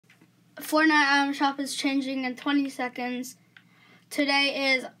Fortnite item shop is changing in 20 seconds.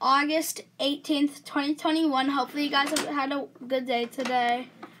 Today is August 18th, 2021. Hopefully you guys have had a good day today.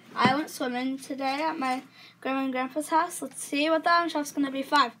 I went swimming today at my grandma and grandpa's house. Let's see what the item shop's going to be.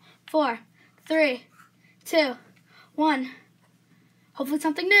 5, 4, 3, 2, 1. Hopefully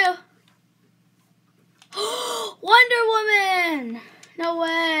something new. Wonder Woman! No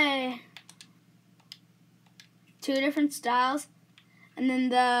way. 2 different styles. And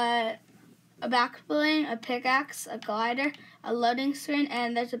then a back bling, a pickaxe, a glider, a loading screen,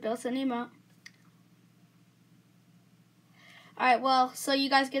 and there's a built-in emote. Alright, well, so you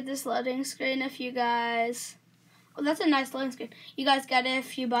guys get this loading screen if you guys... Oh, that's a nice loading screen. You guys get it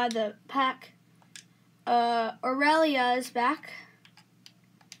if you buy the pack. Aurelia is back.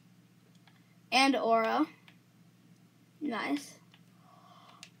 And Oro. Nice.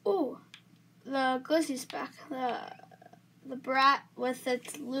 Ooh, the Glizzy's back. The Brat with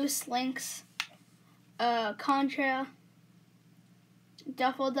its loose links. Contra.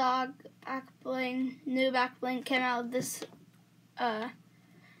 Duffel Dog back bling. New back bling came out this.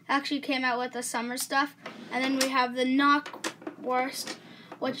 Actually came out with the summer stuff. And then we have the Knock Worst,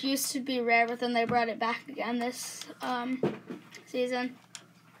 which used to be rare, but then they brought it back again this season.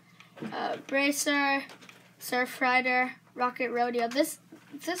 Bracer, Surf Rider, Rocket Rodeo. This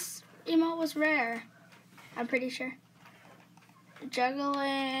emote was rare, I'm pretty sure.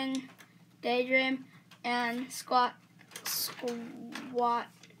 Juggling, Daydream, and Squatchin,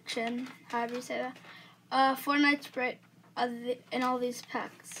 however you say that. Fortnite Sprite in all these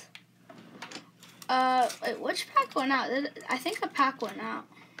packs. Wait, which pack went out? I think a pack went out.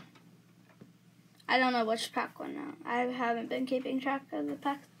 I don't know which pack went out. I haven't been keeping track of the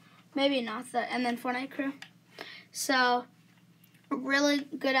packs. Maybe not. And then Fortnite Crew. So, really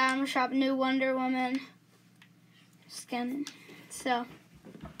good item shop. New Wonder Woman skin. So,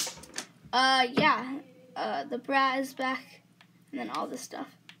 yeah. The Brat is back. And then all this stuff.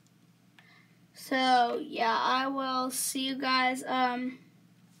 So, yeah, I will see you guys. Yeah,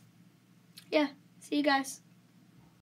 see you guys.